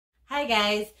Hi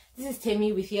guys, this is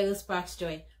Temi with Yellow Sparks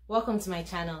Joy. Welcome to my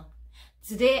channel.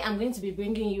 Today I'm going to be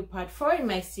bringing you part 4 in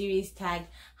my series tagged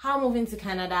How Moving to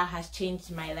Canada Has Changed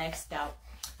My Lifestyle,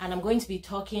 and I'm going to be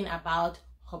talking about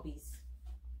hobbies.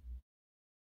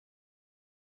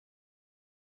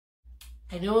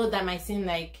 I know that might seem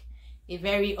like a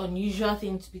very unusual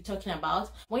thing to be talking about.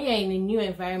 When you're in a new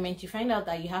environment, you find out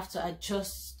that you have to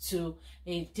adjust to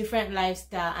a different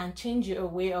lifestyle and change your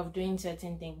way of doing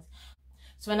certain things.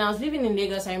 So when I was living in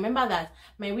Lagos, I remember that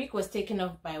my week was taken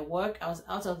off by work. I was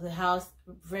out of the house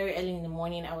very early in the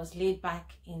morning. I was laid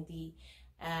back in the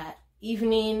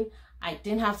evening. I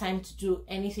didn't have time to do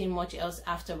anything much else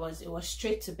afterwards. It was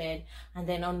straight to bed. And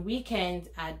then on weekends,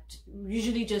 I'd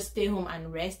usually just stay home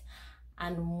and rest.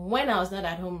 And when I was not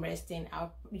at home resting,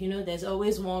 there's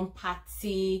always one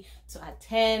party to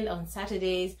attend on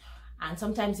Saturdays and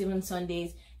sometimes even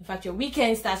Sundays. In fact, your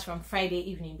weekend starts from Friday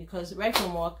evening, because right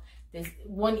from work, there's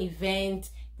one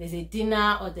event, there's a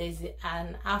dinner, or there's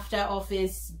an after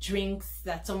office drinks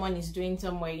that someone is doing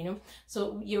somewhere,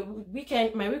 So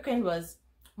my weekend was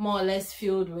more or less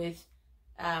filled with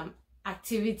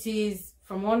activities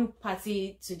from one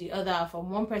party to the other, from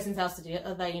one person's house to the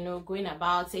other, going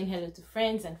about, saying hello to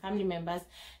friends and family members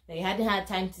that you hadn't had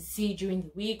time to see during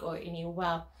the week or in a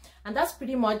while. And that's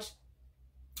pretty much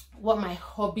what my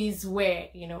hobbies were,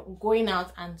 going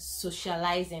out and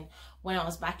socializing when I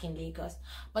was back in Lagos.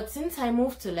 But since I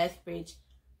moved to Lethbridge,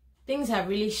 things have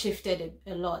really shifted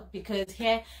a lot, because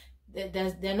here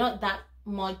there are not that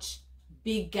much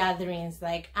big gatherings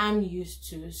like I'm used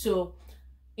to. So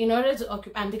in order to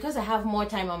occupy, and because I have more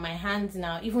time on my hands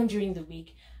now, even during the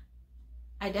week,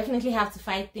 I definitely have to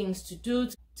find things to do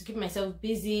to keep myself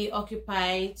busy,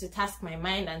 occupied, to task my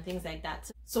mind and things like that.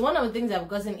 So one of the things I've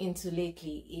gotten into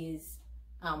lately is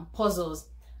puzzles.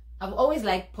 I've always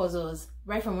liked puzzles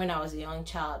right from when I was a young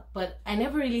child, but I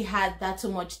never really had that so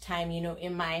much time,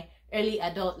 in my early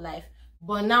adult life.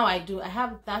 But now I do. I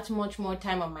have that much more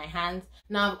time on my hands.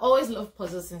 Now, I've always loved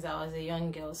puzzles since I was a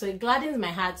young girl. So it gladdens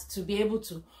my heart to be able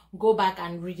to go back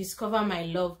and rediscover my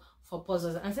love for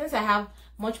puzzles. And since I have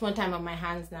much more time on my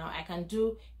hands now, I can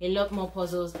do a lot more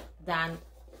puzzles than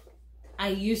I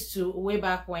used to way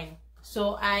back when.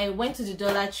 So I went to the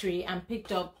Dollar Tree and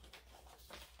picked up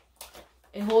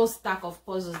a whole stack of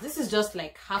puzzles. This is just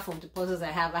like half of the puzzles I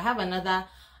have. I have another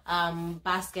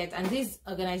basket, and these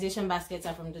organization baskets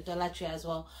are from the Dollar Tree as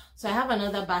well. So I have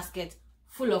another basket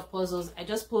full of puzzles. I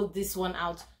just pulled this one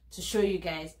out to show you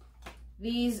guys.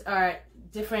 These are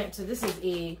different. So this is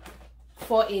a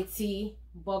 480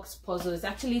 box puzzle. It's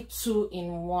actually 2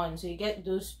 in 1, so you get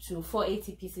those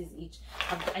 480 pieces each.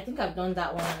 I think I've done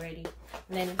that one already.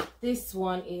 And then this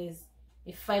one is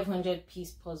a 500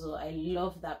 piece puzzle. I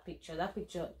love that picture.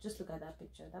 Just look at that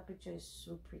picture. That picture is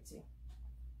so pretty.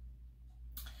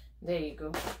 There you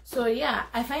go. So yeah,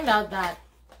 I find out that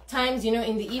times,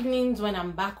 in the evenings when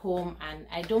I'm back home and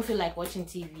I don't feel like watching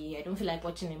TV, I don't feel like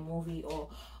watching a movie or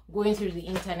going through the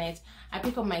internet, I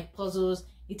pick up my puzzles.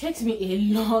 It takes me a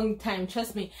long time,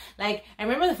 trust me. Like, I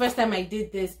remember the first time I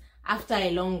did this, after a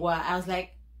long while, I was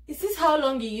like, is this how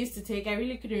long it used to take? I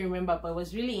really couldn't remember, but it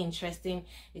was really interesting.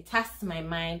 It tasks my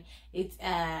mind. It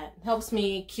helps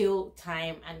me kill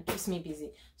time and keeps me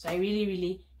busy. So I really,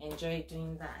 really enjoy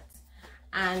doing that.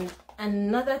 And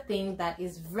another thing that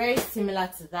is very similar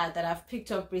to that I've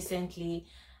picked up recently,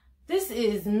 this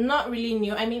is not really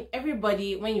new. I mean,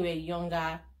 everybody, when you were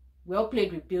younger, we all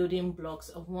played with building blocks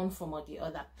of one form or the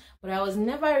other, but I was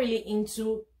never really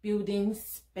into building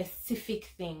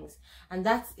specific things, and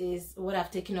that is what I've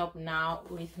taken up now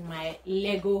with my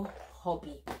Lego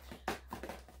hobby.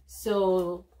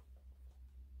 So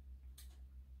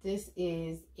this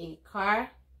is a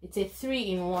car. It's a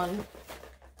 3-in-1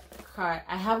 car.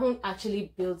 I haven't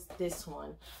actually built this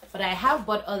one, but I have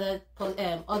bought other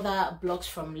blocks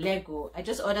from Lego. I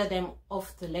just ordered them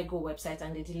off the Lego website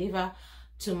and they deliver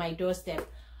to my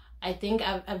doorstep. I think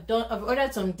I've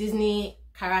ordered some Disney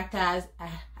characters.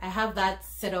 I have that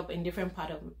set up in different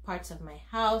parts of my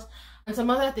house, and some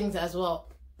other things as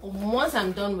well. Once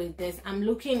I'm done with this, I'm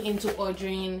looking into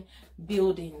ordering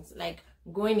buildings, like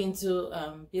going into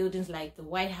buildings like the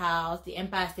White House, the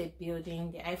Empire State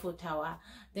Building, the Eiffel Tower,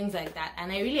 things like that.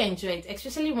 And I really enjoy it,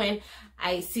 especially when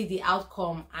I see the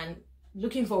outcome and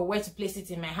looking for where to place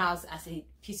it in my house as a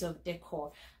piece of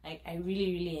decor. Like, I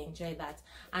really, really enjoy that.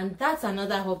 And that's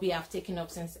another hobby I've taken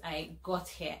up since I got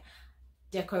here,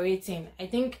 decorating. I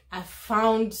think I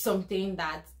found something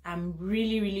that I'm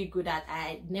really, really good at.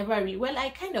 I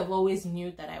kind of always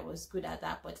knew that I was good at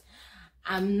that, but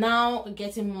I'm now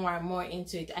getting more and more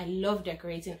into it. I love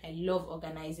decorating, I love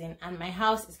organizing, and my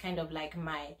house is kind of like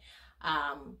my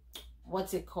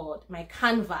what's it called, my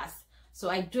canvas. So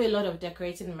I do a lot of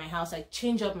decorating in my house. I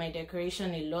change up my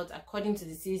decoration a lot according to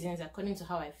the seasons, according to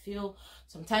how I feel.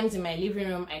 Sometimes in my living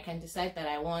room, I can decide that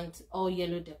I want all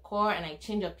yellow decor, and I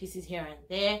change up pieces here and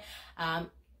there.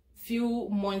 Few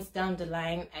months down the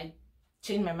line, I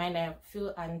change my mind, I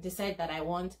feel, and decide that I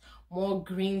want more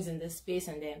greens in the space,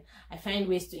 and then I find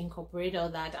ways to incorporate all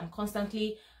that. I'm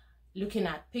constantly looking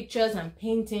at pictures and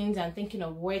paintings and thinking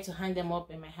of where to hang them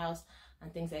up in my house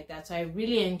and things like that. So I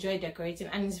really enjoy decorating,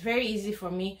 and it's very easy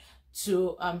for me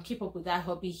to keep up with that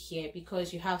hobby here,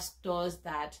 because you have stores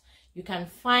that you can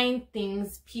find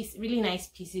things, really nice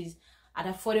pieces at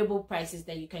affordable prices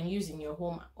that you can use in your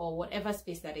home or whatever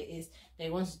space that it is that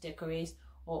you want to decorate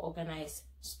or organize.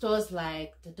 Stores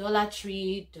like the Dollar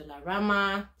Tree,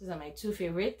 Dollarama, those are my two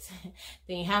favorites.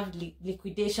 Then you have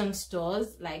liquidation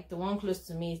stores, like the one close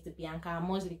to me is the Bianca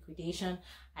Amos liquidation.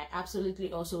 I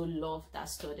absolutely also love that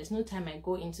store. There's no time I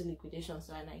go into liquidation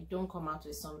store and I don't come out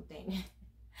with something.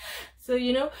 So,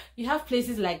 you know, you have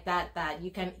places like that that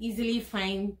you can easily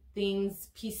find things,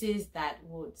 pieces that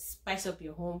would spice up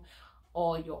your home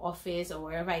or your office or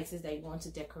wherever it is that you want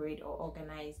to decorate or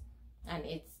organize. And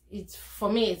it's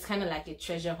for me, it's kind of like a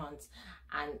treasure hunt,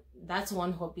 and that's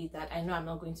one hobby that I know I'm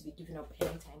not going to be giving up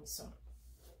anytime soon.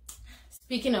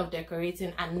 Speaking of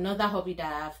decorating, another hobby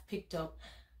that I've picked up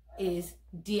is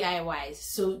DIYs,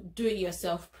 so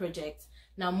do-it-yourself projects.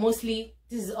 Now mostly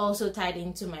this is also tied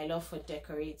into my love for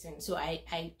decorating, so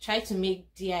I try to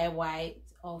make DIY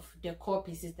of decor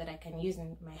pieces that I can use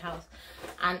in my house.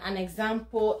 And an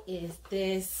example is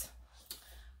this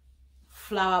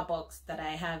flower box that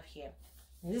I have here.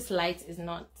 And this light is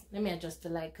not, let me adjust the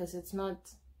light because it's not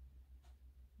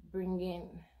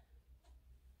bringing,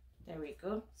 there we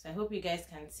go. So I hope you guys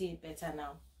can see it better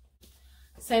now.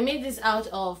 So I made this out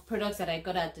of products that I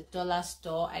got at the dollar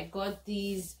store. I got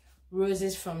these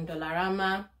roses from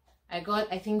Dollarama. I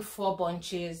got, I think, 4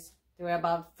 bunches. There were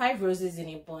about 5 roses in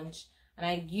a bunch, and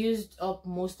I used up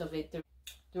most of it.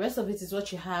 The rest of it is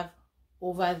what you have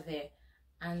over there.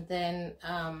 And then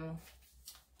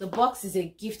the box is a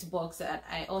gift box that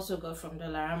I also got from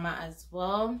Dollarama as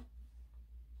well.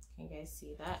 Can you guys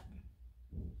see that?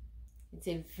 It's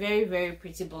a very, very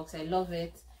pretty box. I love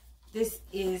it. This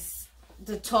is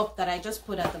the top that I just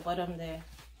put at the bottom there.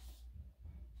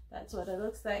 That's what it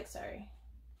looks like. Sorry.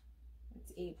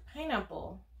 It's a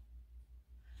pineapple.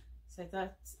 So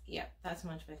that's, yeah, that's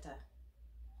much better.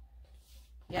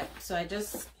 Yep, so I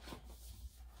just,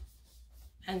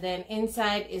 and then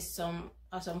inside is some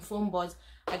foam boards.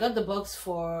 I got the box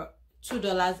for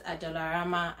 $2 at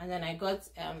Dollarama, and then I got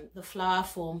the flower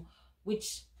foam,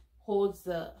 which holds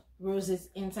the roses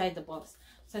inside the box.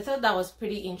 So I thought that was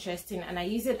pretty interesting, and I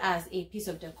use it as a piece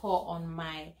of decor on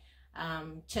my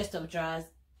chest of drawers.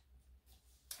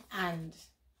 And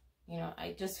you know,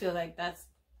 I just feel like that's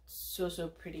so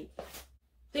pretty.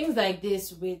 Things like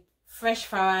this with fresh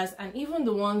flowers, and even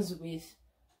the ones with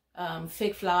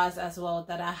fake flowers as well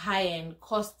that are high-end,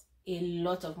 cost a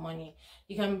lot of money.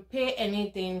 You can pay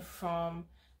anything from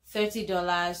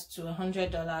 $30 to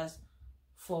 $100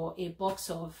 for a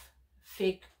box of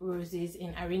fake roses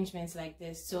in arrangements like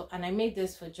this. So, and I made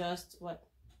this for just what,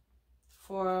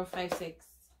 4, 5, 6,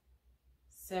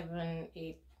 7,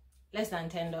 8, less than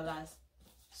 $10.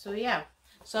 So yeah,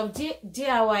 so I've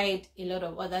DIY'd a lot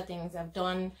of other things. I've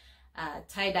done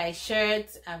tie-dye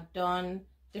shirts, I've done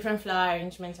different flower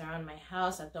arrangements around my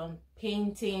house, I've done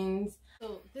paintings.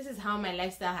 So this is how my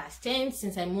lifestyle has changed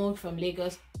since I moved from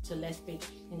Lagos to Lespe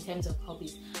in terms of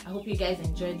hobbies. I hope you guys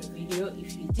enjoyed the video.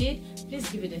 If you did, please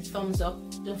give it a thumbs up.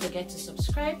 Don't forget to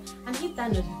subscribe and hit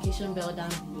that notification bell down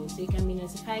below so you can be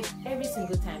notified every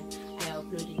single time I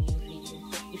upload a new video.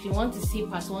 If you want to see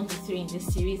parts 1 to 3 in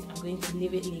this series, I'm going to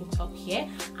leave it linked up here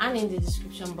and in the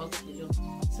description box below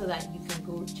so that you can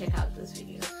go check out those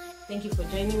videos. Thank you for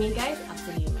joining me, guys. I'll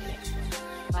see you